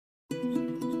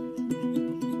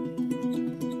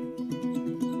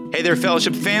Hey there,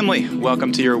 Fellowship family.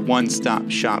 Welcome to your one-stop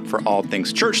shop for all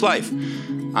things church life.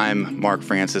 I'm Mark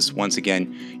Francis, once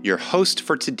again, your host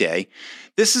for today.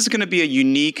 This is going to be a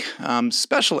unique,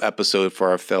 special episode for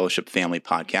our Fellowship Family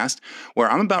podcast,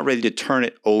 where I'm about ready to turn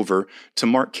it over to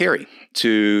Mark Carey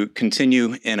to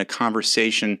continue in a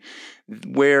conversation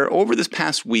where over this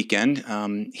past weekend,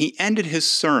 he ended his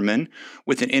sermon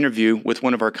with an interview with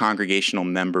one of our congregational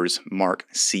members, Mark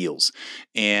Seals.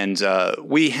 And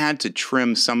we had to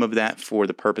trim some of that for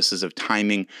the purposes of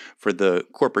timing for the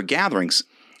corporate gatherings.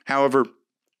 However,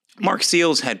 Mark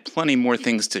Seals had plenty more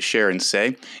things to share and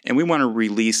say, and we want to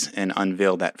release and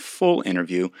unveil that full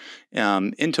interview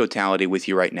in totality with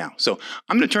you right now. So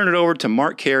I'm going to turn it over to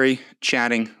Mark Carey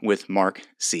chatting with Mark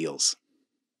Seals.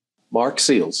 Mark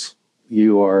Seals,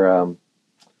 you are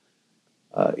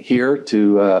here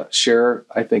to share,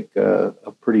 I think, a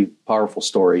pretty powerful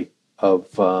story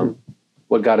of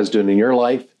what God is doing in your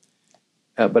life,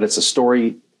 but it's a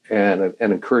story and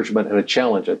an encouragement and a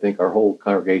challenge I think our whole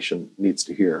congregation needs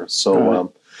to hear.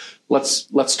 So let's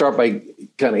start by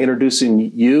kind of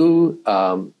introducing you.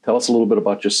 Tell us a little bit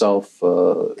about yourself,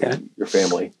 your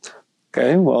family.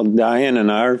 Okay, well, Diane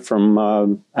and I are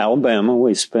from Alabama.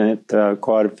 We spent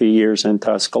quite a few years in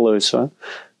Tuscaloosa.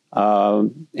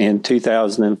 In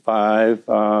 2005,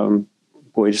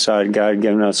 we decided God had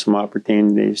given us some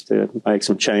opportunities to make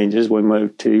some changes. We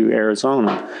moved to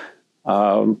Arizona.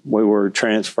 We were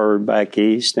transferred back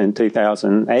east in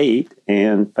 2008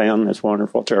 and found this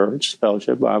wonderful church,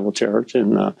 Fellowship Bible Church.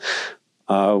 And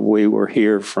we were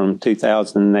here from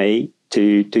 2008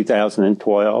 to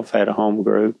 2012, had a home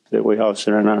group that we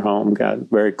hosted in our home, got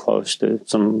very close to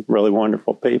some really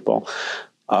wonderful people.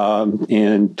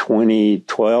 In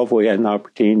 2012, we had an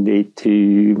opportunity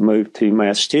to move to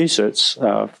Massachusetts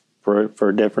for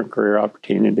a different career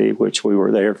opportunity, which we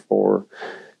were there for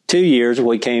 2 years.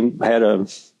 We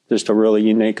had just a really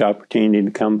unique opportunity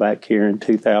to come back here in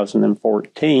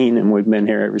 2014, and we've been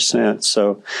here ever since.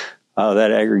 So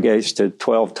that aggregates to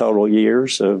 12 total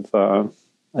years of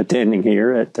attending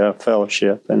here at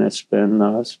Fellowship, and it's been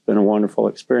a wonderful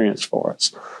experience for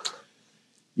us.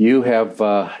 You have,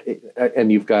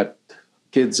 and you've got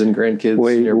kids and grandkids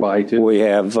nearby too? We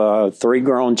have 3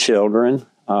 grown children.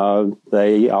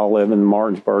 They all live in the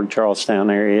Martinsburg, Charlestown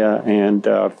area, and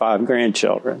 5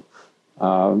 grandchildren.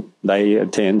 They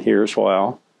attend here as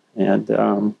well,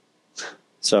 and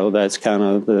so that's kind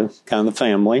of the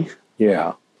family.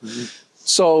 Yeah.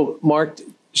 So, Mark,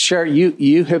 share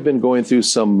you have been going through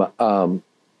some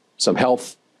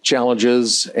health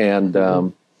challenges, and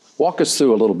walk us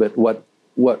through a little bit what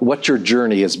your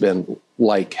journey has been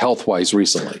like health-wise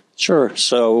recently. Sure.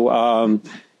 So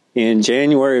in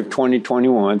January of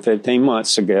 2021, 15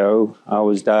 months ago, I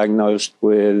was diagnosed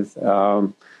with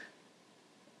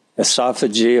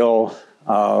esophageal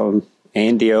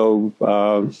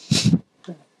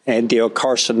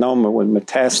angiocarcinoma with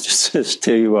metastasis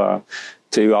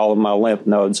to all of my lymph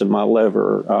nodes in my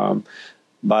liver.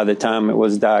 By the time it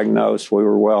was diagnosed, we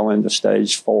were well into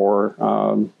stage 4.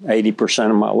 80%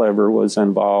 of my liver was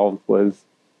involved with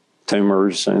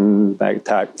tumors and that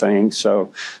type thing.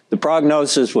 So the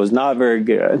prognosis was not very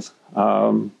good.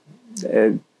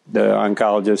 The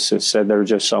oncologist has said there's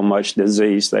just so much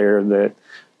disease there that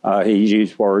he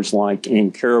used words like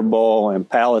incurable and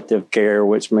palliative care,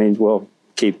 which means we'll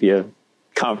keep you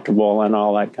comfortable and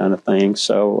all that kind of thing.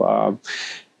 So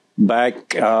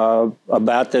back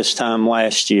about this time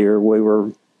last year,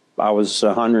 I was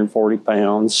 140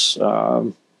 pounds,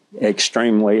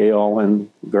 extremely ill and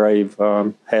grave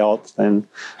health. And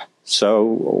so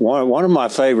one of my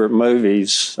favorite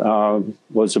movies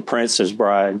was The Princess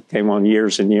Bride, came on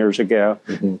years and years ago.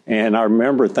 Mm-hmm. And I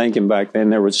remember thinking back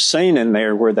then there was a scene in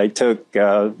there where they took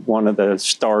one of the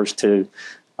stars to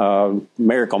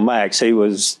Miracle Max. He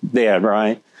was dead,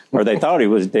 right? Or they thought he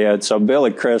was dead. So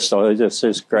Billy Crystal is just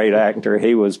this great actor.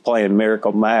 He was playing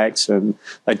Miracle Max, and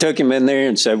they took him in there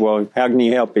and said, well, how can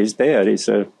you help? He's dead. He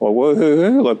said, well,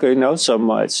 woo-hoo-hoo, look who knows so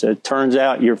much. It turns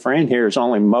out your friend here is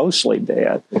only mostly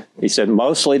dead. He said,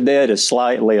 mostly dead is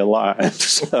slightly alive.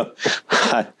 So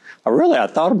I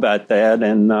thought about that.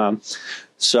 And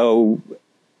so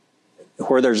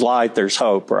where there's light, there's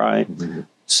hope, right? Mm-hmm.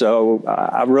 So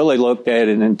I really looked at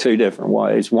it in 2 different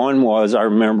ways. One was I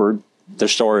remembered the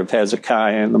story of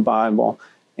Hezekiah in the Bible,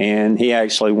 and he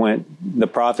actually the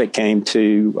prophet came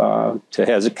to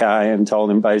Hezekiah and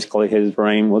told him basically his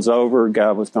reign was over,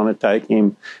 God was going to take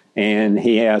him, and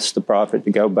he asked the prophet to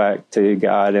go back to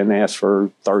God and ask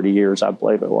for 30 years, I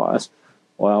believe it was.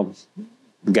 Well,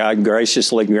 God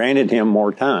graciously granted him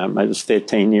more time. It was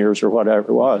 15 years or whatever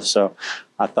it was. So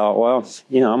I thought, well,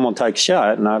 I'm going to take a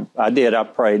shot. And I did. I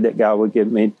prayed that God would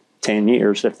give me 10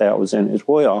 years if that was in his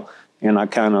will. And I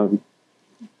kind of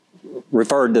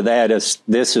referred to that as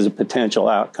this is a potential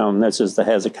outcome. This is the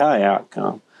Hezekiah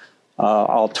outcome.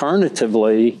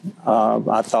 Alternatively,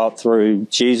 I thought through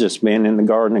Jesus being in the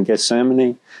Garden of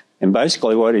Gethsemane, and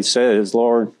basically what he said is,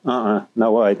 Lord,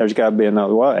 no way, there's got to be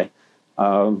another way,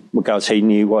 because he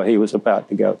knew what he was about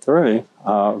to go through.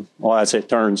 Well, as it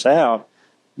turns out,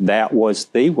 that was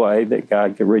the way that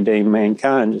God could redeem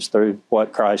mankind, is through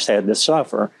what Christ had to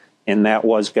suffer, and that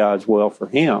was God's will for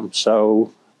him.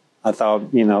 So I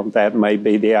thought, that may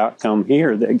be the outcome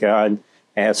here, that God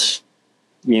has,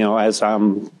 as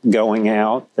I'm going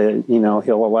out, that,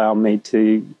 he'll allow me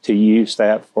to use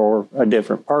that for a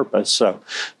different purpose. So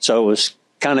it was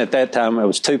kind of, at that time, it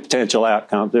was two potential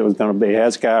outcomes. It was going to be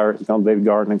Hezekiah, or it was going to be the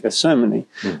Garden of Gethsemane.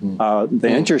 Mm-hmm. The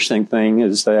interesting thing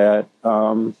is that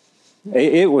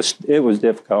it was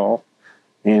difficult,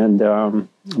 and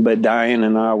but Diane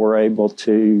and I were able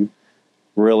to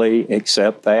really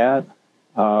accept that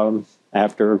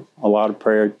after a lot of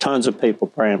prayer, tons of people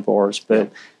praying for us,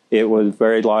 but it was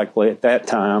very likely at that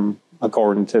time,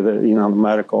 according to the the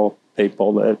medical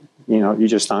people, that you're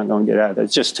just not going to get out of it.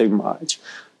 It's just too much.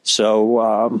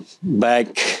 So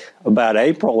back about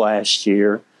April last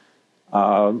year,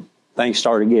 things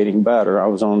started getting better. I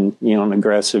was on an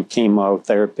aggressive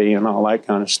chemotherapy and all that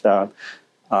kind of stuff.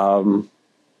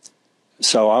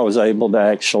 So I was able to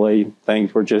actually,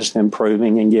 things were just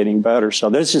improving and getting better. So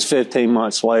this is 15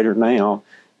 months later now,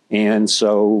 and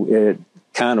so it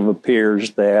kind of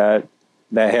appears that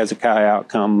that Hezekiah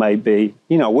outcome may be,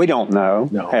 we don't know,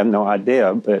 have no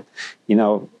idea, but,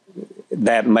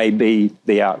 that may be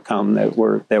the outcome that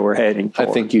we're heading toward.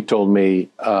 I think you told me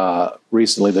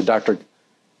recently the doctor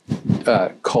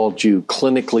called you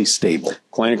clinically stable.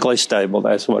 Clinically stable,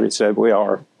 that's what he said we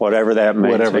are, whatever that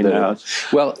means. Whatever that is.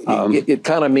 Well, it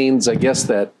kind of means, I guess,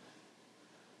 that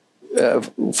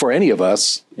for any of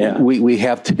us, we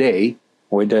have today.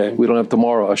 We do. We don't have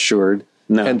tomorrow assured.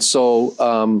 No. And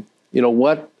so,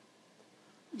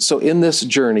 so in this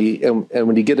journey, and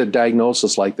when you get a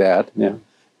diagnosis like that,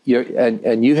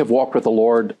 and you have walked with the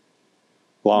Lord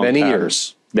many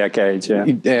years, decades,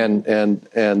 and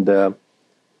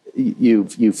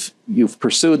you've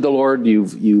pursued the Lord,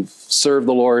 you've served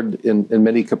the Lord in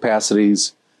many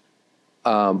capacities.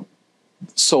 So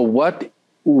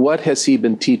what has He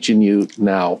been teaching you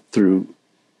now through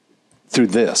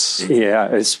this? Yeah,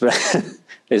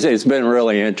 it's been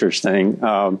really interesting.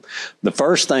 The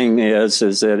first thing is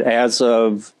that as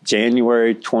of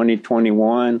January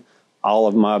 2021, all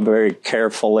of my very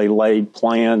carefully laid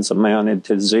plans amounted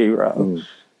to zero. Mm.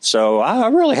 So I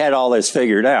really had all this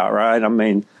figured out, right? I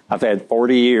mean, I've had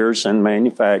 40 years in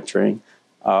manufacturing.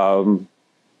 We're,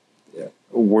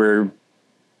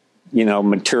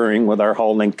 maturing with our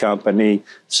holding company.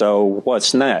 So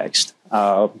what's next?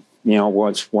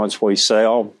 Once we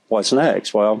sell, what's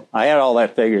next? Well, I had all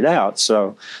that figured out.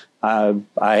 So I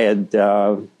had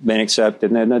been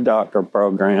accepted in the doctor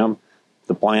program.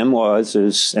 The plan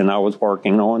and I was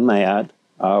working on that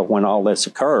when all this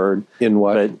occurred. In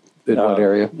what? In what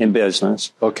area? In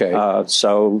business. Okay.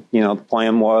 So, the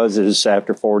plan is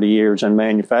after 40 years in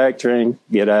manufacturing,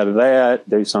 get out of that,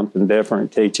 do something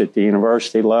different, teach at the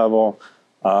university level.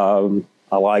 I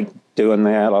like doing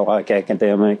that. I like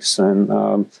academics,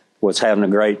 and was having a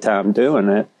great time doing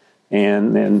it.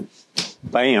 And then,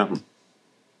 bam,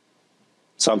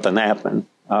 something happened.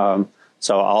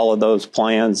 So all of those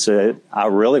plans that I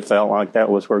really felt like that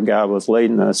was where God was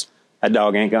leading us, that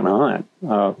dog ain't going to hunt.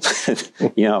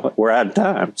 We're out of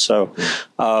time. So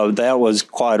that was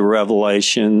quite a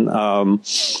revelation.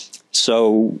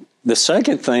 So the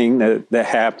second thing that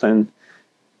happened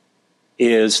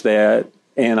is that,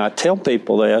 and I tell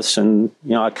people this, and,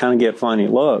 I kind of get funny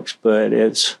looks, but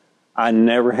I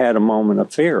never had a moment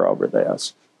of fear over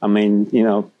this. I mean,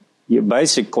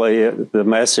 basically the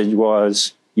message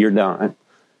was, you're done,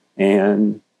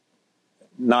 and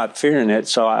not fearing it.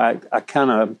 So I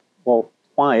kind of, well,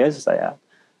 why is that?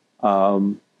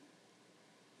 And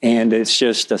it's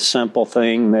just a simple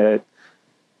thing that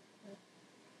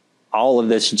all of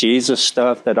this Jesus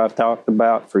stuff that I've talked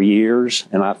about for years,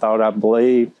 and I thought I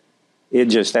believed, it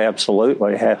just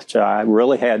absolutely has to, I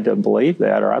really had to believe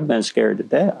that, or I've been scared to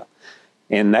death.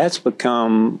 And that's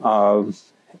become,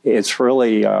 it's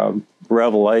really a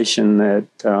revelation that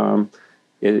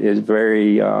is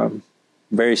very,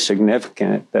 very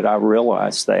significant, that I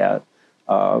realized that.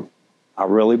 I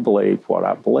really believed what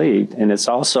I believed. And it's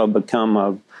also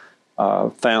become a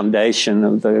foundation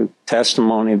of the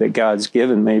testimony that God's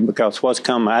given me, because what's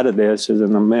come out of this is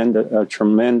a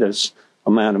tremendous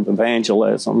amount of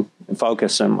evangelism and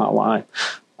focus in my life.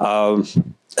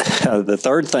 The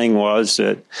third thing was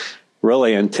that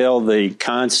really until the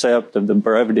concept of the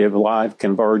brevity of life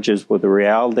converges with the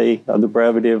reality of the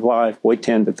brevity of life, we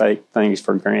tend to take things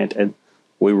for granted.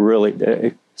 We really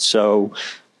do. So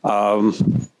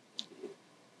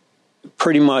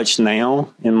pretty much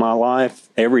now in my life,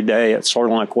 every day, it's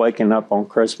sort of like waking up on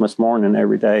Christmas morning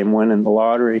every day and winning the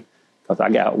lottery because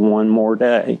I got one more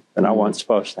day that I wasn't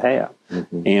supposed to have.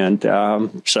 And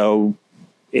so,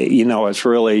 it's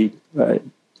really,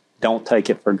 don't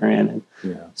take it for granted.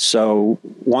 Yeah. So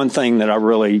one thing that I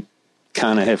really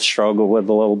kind of have struggled with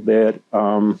a little bit,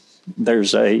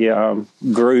 there's a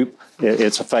group,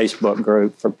 it's a Facebook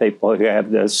group for people who have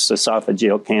this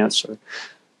esophageal cancer.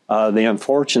 The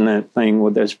unfortunate thing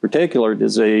with this particular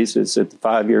disease is that the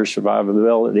 5-year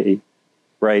survivability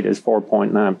rate is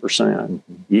 4.9%.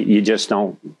 You just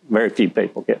don't, very few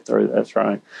people get through this,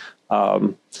 right?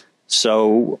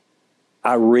 So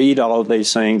I read all of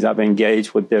these things. I've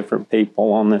engaged with different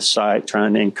people on this site,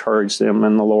 trying to encourage them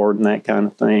in the Lord and that kind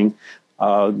of thing.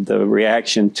 The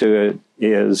reaction to it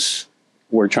is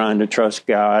we're trying to trust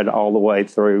God all the way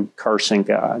through cursing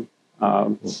God.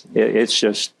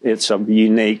 It's a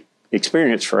unique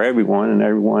experience for everyone, and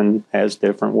everyone has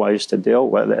different ways to deal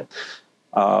with it.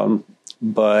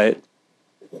 But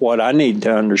what I need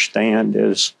to understand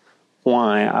is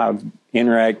why I've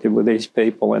interacted with these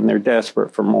people and they're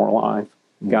desperate for more life.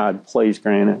 God, please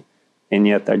grant it. And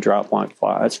yet they drop like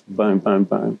flies. Boom, boom,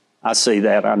 boom. I see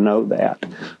that. I know that.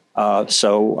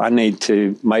 So I need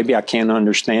to, maybe I can't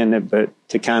understand it, but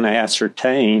to kind of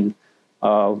ascertain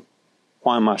why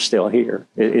am I still here?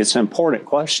 It's an important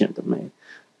question to me.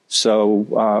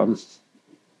 So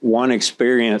one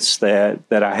experience that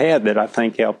I had that I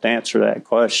think helped answer that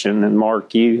question, and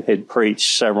Mark, you had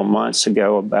preached several months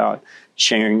ago about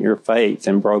sharing your faith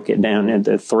and broke it down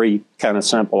into 3 kind of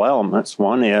simple elements.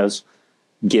 One is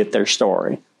get their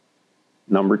story.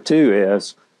 Number 2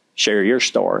 is share your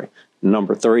story.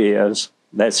 Number 3 is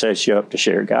that sets you up to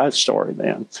share God's story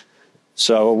then.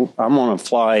 So I'm on a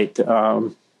flight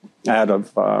out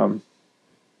of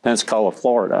Pensacola,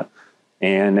 Florida,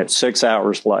 and it's 6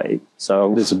 hours late.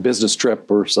 So it's a business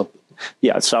trip or something.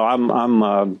 Yeah, so I'm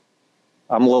a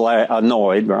little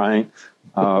annoyed, right?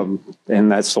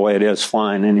 And that's the way it is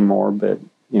flying anymore, but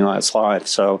that's life.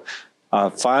 So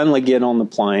finally get on the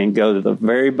plane, go to the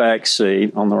very back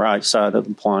seat on the right side of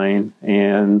the plane,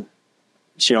 and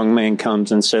this young man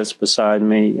comes and sits beside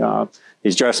me.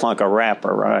 He's dressed like a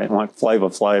rapper, right? Like Flava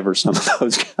Flav or some of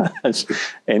those guys.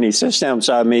 And he sits down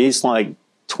beside me. He's like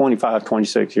 25,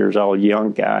 26 years old,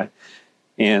 young guy.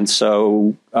 And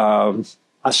so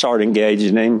I started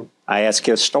engaging him. I asked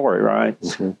his story, right?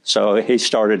 So he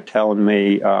started telling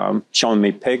me, showing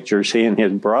me pictures. He and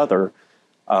his brother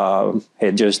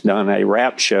had just done a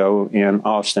rap show in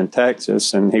Austin,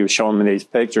 Texas, and he was showing me these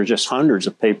pictures, just hundreds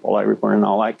of people everywhere and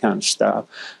all that kind of stuff.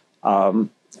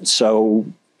 So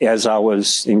as I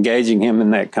was engaging him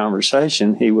in that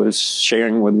conversation, he was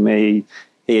sharing with me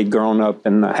he had grown up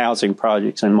in the housing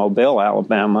projects in Mobile,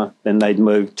 Alabama. Then they'd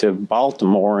moved to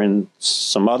Baltimore and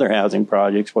some other housing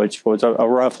projects, which was a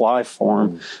rough life for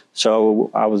him.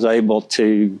 So I was able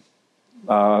to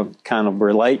kind of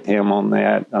relate to him on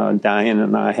that. Diane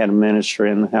and I had a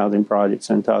ministry in the housing projects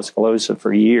in Tuscaloosa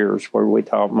for years where we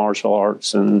taught martial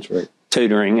arts and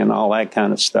tutoring and all that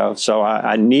kind of stuff. So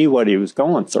I knew what he was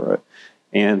going through.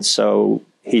 And so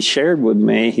he shared with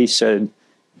me, he said,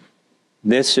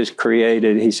 this has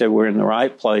created, he said, we're in the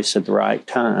right place at the right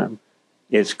time.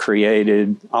 It's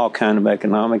created all kind of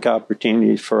economic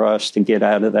opportunities for us to get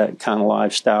out of that kind of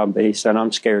lifestyle. But he said,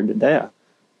 I'm scared to death.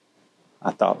 I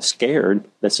thought, scared?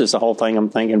 This is the whole thing I'm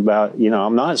thinking about.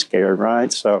 I'm not scared,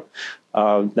 right? So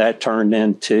that turned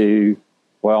into,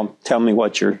 well, tell me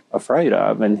what you're afraid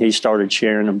of. And he started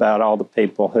sharing about all the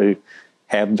people who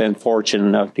have been fortunate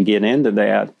enough to get into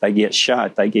that. They get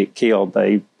shot, they get killed,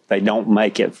 they don't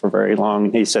make it for very long.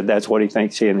 And he said that's what he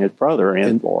thinks he and his brother are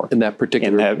in for. In that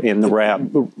particular in the rap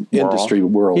industry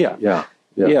world.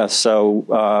 Yeah.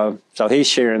 So he's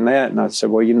sharing that, and I said,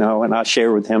 well, and I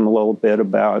shared with him a little bit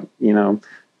about,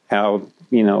 how,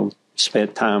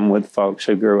 spent time with folks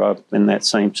who grew up in that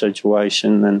same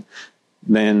situation, and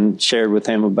then shared with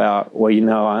him about,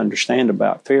 I understand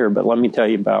about fear, but let me tell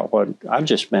you about what I've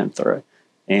just been through.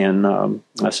 And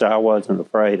I said, I wasn't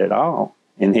afraid at all.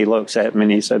 And he looks at me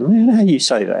and he said, man, how do you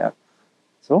say that?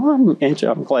 So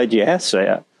I'm glad you asked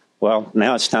that. Well,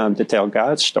 now it's time to tell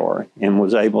God's story, and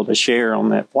was able to share on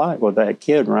that flight with that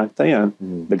kid right then,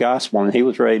 the gospel. And he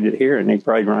was ready to hear it, and he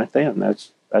prayed right then.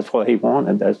 That's what he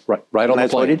wanted. That's right on the plane.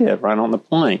 That's what he did, right on the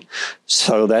plane.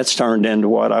 So that's turned into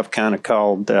what I've kind of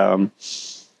called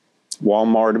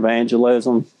Walmart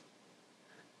evangelism.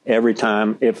 every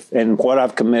time. And what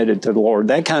I've committed to the Lord,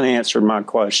 that kind of answered my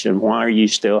question, why are you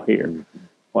still here?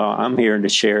 Well, I'm here to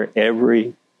share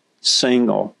every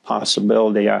single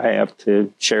possibility I have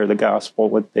to share the gospel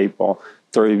with people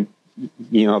through,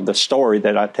 the story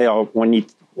that I tell. When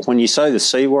you say the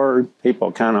C word,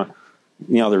 people kind of,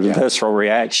 there's a visceral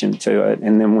reaction to it.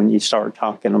 And then when you start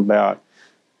talking about,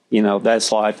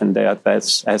 that's life and death,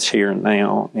 that's here and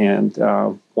now,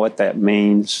 and what that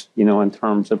means, in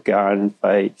terms of God and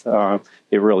faith,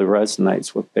 it really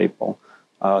resonates with people.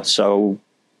 So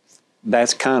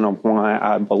that's kind of why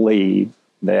I believe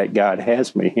that God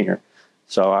has me here.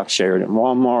 So I've shared in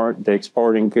Walmart, Dick's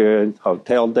Sporting Goods,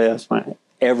 hotel desk,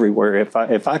 everywhere.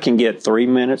 If I can get 3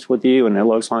 minutes with you and it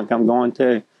looks like I'm going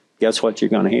to, guess what you're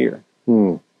going to hear?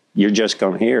 You're just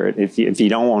going to hear it. If you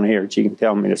don't want to hear it, you can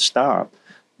tell me to stop.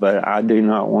 But I do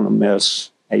not want to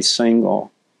miss a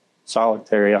single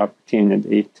solitary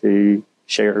opportunity to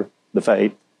share the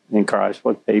faith in Christ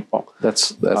with people.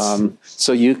 That's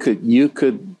so you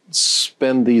could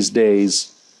spend these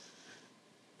days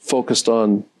focused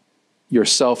on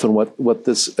yourself and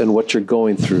what you're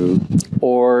going through,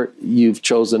 or you've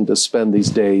chosen to spend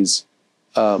these days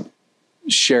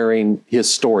sharing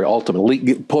his story,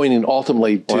 pointing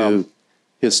to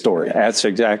his story. That's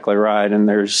exactly right. And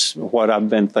there's what I've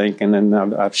been thinking, and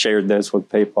I've shared this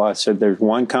with people. I said, there's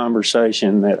one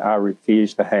conversation that I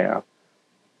refuse to have.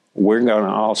 We're going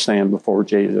to all stand before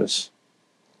Jesus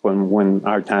when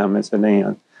our time is at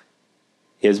end.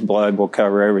 His blood will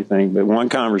cover everything. But one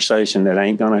conversation that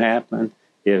ain't going to happen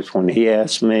is when he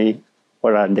asked me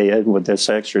what I did with this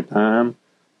extra time.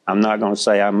 I'm not going to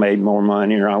say I made more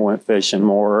money or I went fishing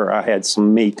more or I had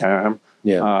some me time.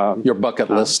 Yeah, your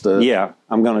bucket list.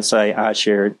 I'm going to say I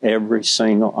shared every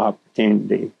single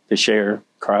opportunity to share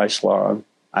Christ's love.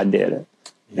 I did it.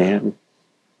 Yeah. And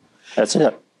that's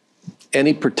it.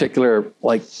 Any particular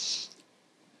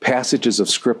passages of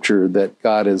Scripture that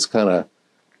God is kind of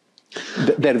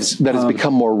that has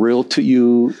become more real to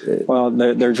you? Well,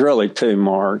 there's really two,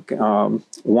 Mark.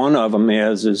 One of them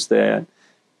is that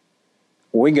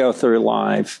we go through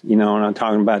life, and I'm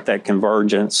talking about that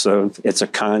convergence of it's a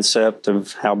concept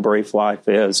of how brief life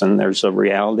is, and there's a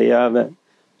reality of it.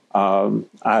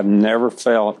 I've never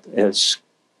felt as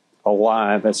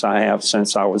alive as I have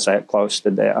since I was that close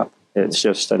to death. It's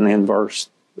just an inverse.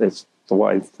 It's the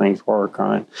way things work,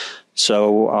 right?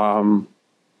 So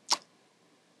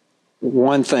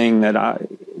one thing that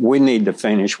we need to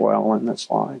finish well in this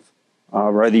life.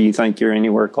 Whether you think you're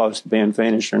anywhere close to being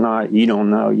finished or not, you don't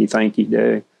know. You think you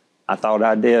do. I thought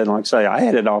I did. Like I say, I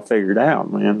had it all figured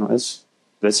out, man. This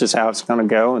is how it's going to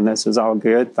go, and this is all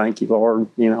good. Thank you, Lord.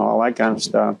 All that kind of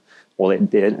stuff. Well, it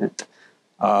didn't.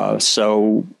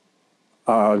 2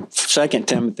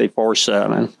 Timothy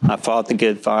 4:7. I fought the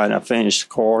good fight. I finished the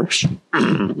course.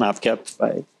 I've kept the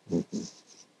faith. Mm-hmm.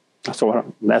 That's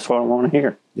what I want to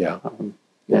hear. Yeah.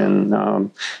 And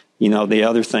the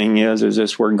other thing is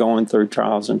this: we're going through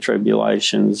trials and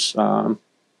tribulations,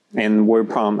 and we're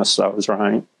promised those,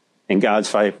 right? And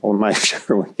God's faithful to make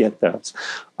sure we get those.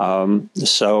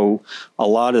 So a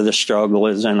lot of the struggle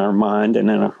is in our mind and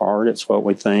in our heart. It's what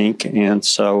we think. And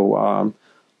so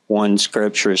one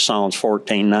scripture is Psalms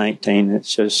 14:19.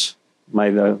 It's just, may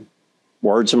the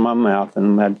words of my mouth and the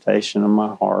meditation of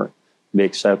my heart be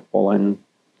acceptable in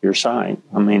your sight.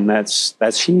 I mean, that's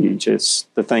huge. It's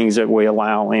the things that we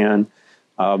allow in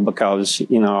because,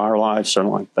 our lives are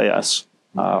like this.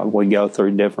 We go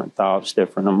through different thoughts,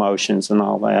 different emotions and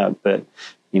all that. But,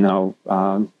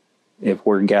 if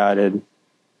we're guided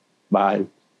by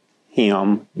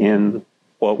Him in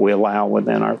what we allow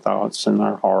within our thoughts and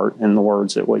our heart and the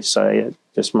words that we say, it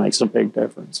just makes a big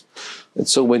difference. And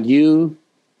so when you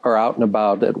are out and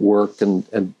about at work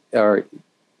and are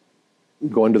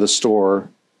going to the store,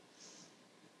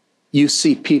 you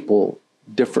see people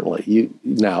differently.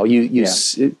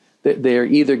 See, they're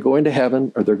either going to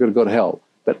heaven or they're going to go to hell.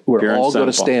 But we're all going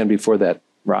to stand before that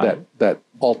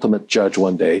ultimate judge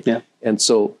one day. Yeah. And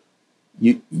so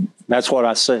that's what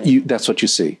I see. That's what you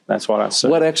see. That's what I see.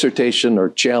 What exhortation or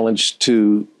challenge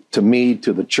to me,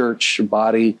 to the church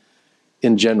body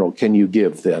in general, can you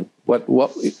give then? What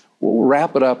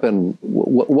wrap it up, and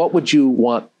what would you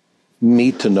want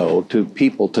me to know, to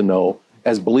people to know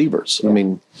as believers? Yeah. I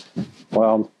mean,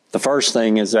 well, the first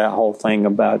thing is that whole thing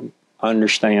about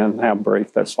understand how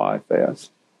brief this life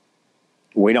is.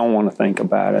 We don't want to think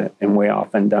about it, and we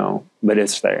often don't, but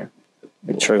it's there.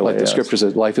 It truly is. The scripture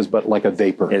says, life is but like a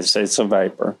vapor. It's a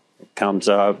vapor. It comes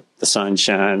up, the sun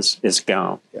shines, it's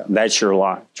gone. Yeah. That's your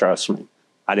life, trust me.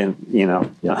 I didn't,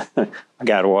 I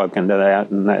got awoken to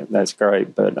that, and that's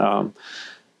great. But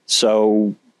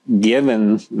so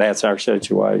given that's our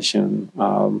situation,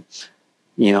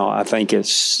 I think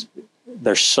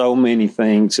there's so many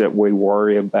things that we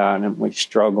worry about and we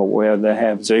struggle with that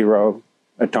have zero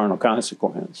eternal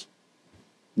consequence.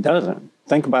 Doesn't.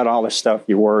 Think about all the stuff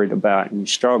you're worried about and you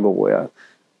struggle with.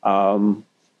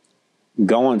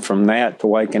 Going from that to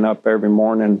waking up every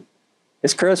morning,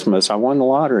 it's Christmas, I won the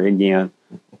lottery again.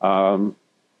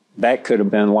 That could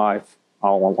have been life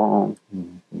all along.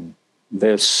 Mm-hmm.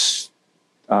 This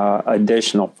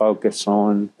additional focus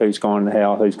on who's going to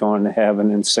hell, who's going to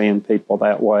heaven, and seeing people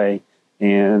that way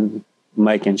and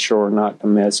making sure not to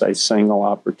miss a single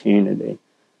opportunity.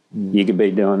 Mm-hmm. You could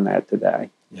be doing that today.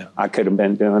 Yeah. I could have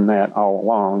been doing that all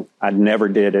along. I never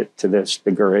did it to this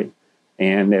degree.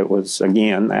 And it was,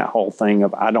 again, that whole thing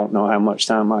of I don't know how much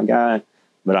time I got,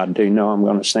 but I do know I'm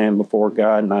going to stand before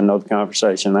God, and I know the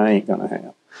conversation I ain't going to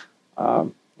have.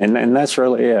 And that's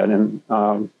really it.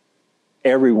 And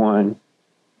everyone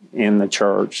in the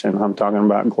church, and I'm talking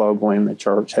about globally in the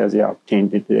church, has the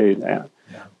opportunity to do that.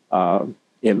 Yeah.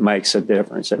 It makes a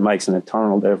difference. It makes an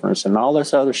eternal difference. And all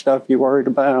this other stuff you're worried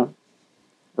about,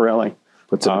 really.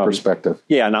 Puts it in perspective.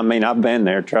 Yeah, and I mean, I've been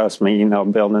there, trust me,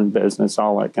 building business,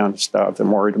 all that kind of stuff, and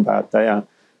worried about that.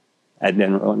 That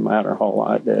didn't really matter a whole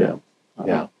lot, did it?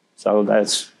 Yeah. So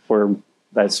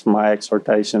that's my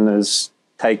exhortation is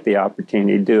take the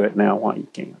opportunity, do it now while you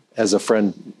can. As a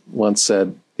friend once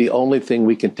said, the only thing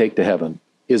we can take to heaven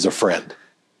is a friend.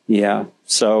 Yeah.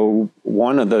 So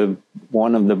one of the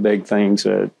big things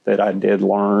that I did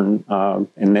learn,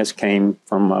 and this came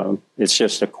from it's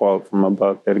just a quote from a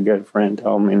book that a good friend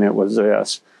told me, and it was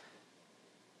this: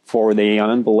 for the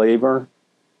unbeliever,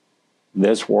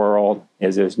 this world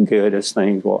is as good as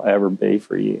things will ever be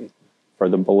for you. For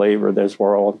the believer, this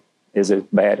world is as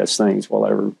bad as things will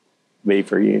ever be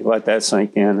for you. Let that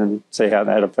sink in and see how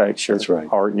that affects your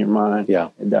heart and your mind. Yeah,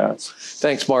 it does.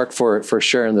 Thanks, Mark, for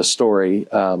sharing the story.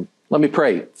 Let me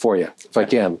pray for you, if I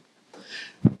can.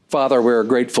 Father, we're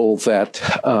grateful that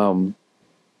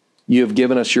you have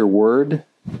given us your word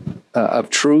of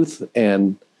truth,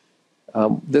 and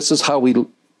this is how we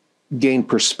gain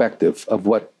perspective of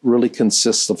what really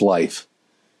consists of life.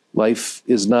 Life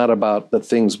is not about the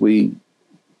things we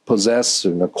possess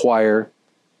and acquire.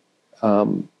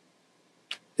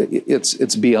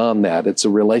 It's beyond that. It's a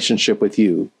relationship with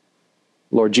you.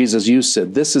 Lord Jesus, you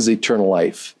said, this is eternal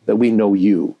life, that we know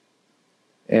you.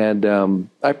 And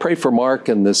I pray for Mark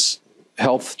in this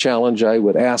health challenge. I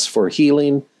would ask for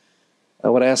healing. I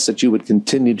would ask that you would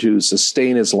continue to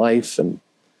sustain his life and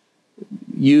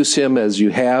use him as you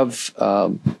have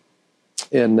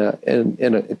in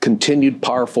a continued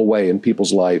powerful way in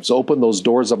people's lives. Open those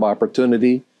doors of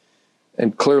opportunity.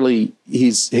 And clearly,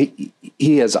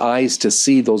 he has eyes to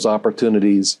see those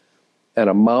opportunities and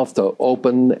a mouth to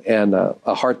open and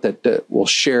a heart that will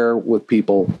share with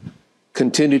people.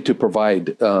 Continue to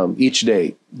provide each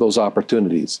day those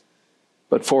opportunities.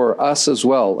 But for us as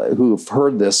well, who've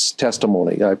heard this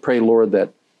testimony, I pray, Lord,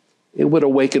 that it would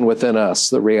awaken within us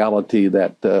the reality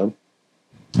that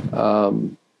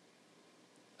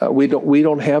we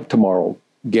don't have tomorrow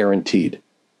guaranteed.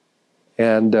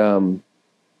 And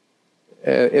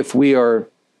if we are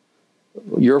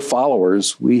your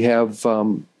followers, we have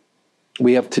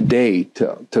today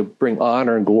to bring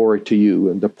honor and glory to you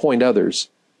and to point others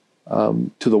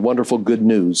to the wonderful good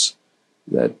news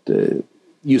that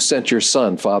you sent your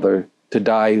Son, Father, to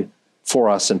die for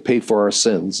us and pay for our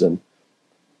sins. And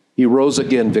he rose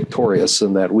again victorious,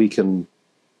 and that we can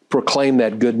proclaim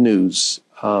that good news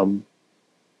and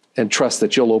trust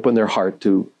that you'll open their heart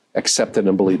to accept it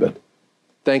and believe it.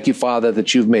 Thank you, Father,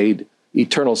 that you've made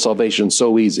eternal salvation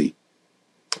so easy.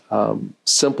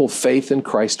 Simple faith in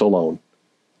Christ alone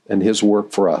and his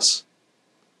work for us.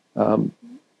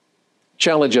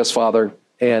 Challenge us, Father,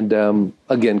 and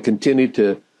again, continue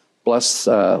to bless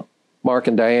Mark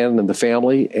and Diane and the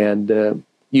family and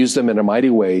use them in a mighty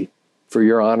way for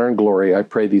your honor and glory. I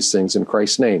pray these things in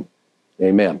Christ's name.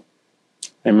 Amen.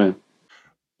 Amen.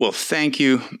 Well, thank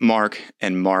you, Mark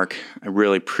and Mark. I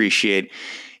really appreciate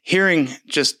hearing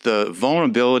just the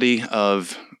vulnerability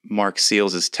of Mark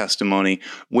Seals' testimony,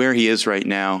 where he is right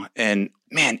now. And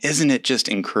man, isn't it just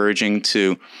encouraging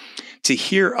to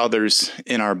hear others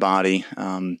in our body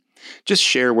just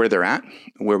share where they're at,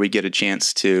 where we get a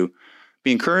chance to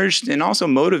be encouraged and also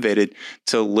motivated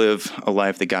to live a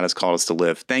life that God has called us to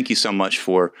live. Thank you so much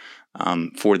for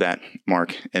that,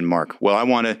 Mark and Mark. Well, I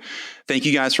want to thank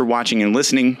you guys for watching and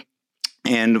listening.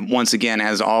 And once again,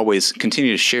 as always,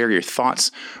 continue to share your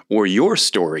thoughts or your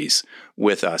stories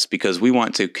with us, because we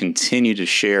want to continue to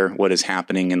share what is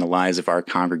happening in the lives of our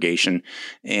congregation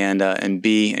and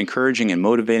be encouraging and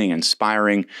motivating and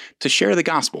inspiring to share the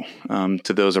gospel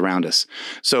to those around us.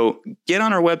 So get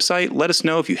on our website. Let us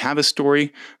know if you have a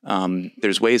story.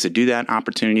 There's ways to do that,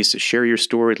 opportunities to share your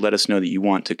story. Let us know that you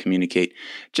want to communicate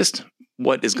just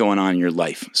what is going on in your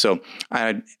life. So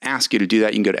I'd ask you to do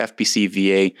that. You can go to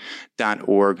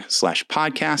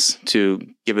fbcva.org/podcasts to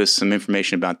give us some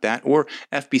information about that, or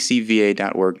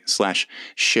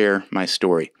fbcva.org/share my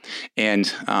story.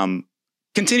 And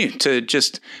continue to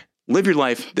just live your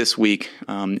life this week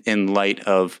in light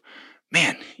of,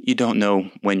 man, you don't know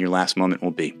when your last moment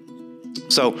will be.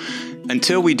 So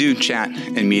until we do chat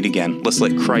and meet again, let's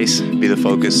let Christ be the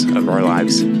focus of our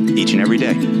lives each and every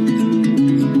day.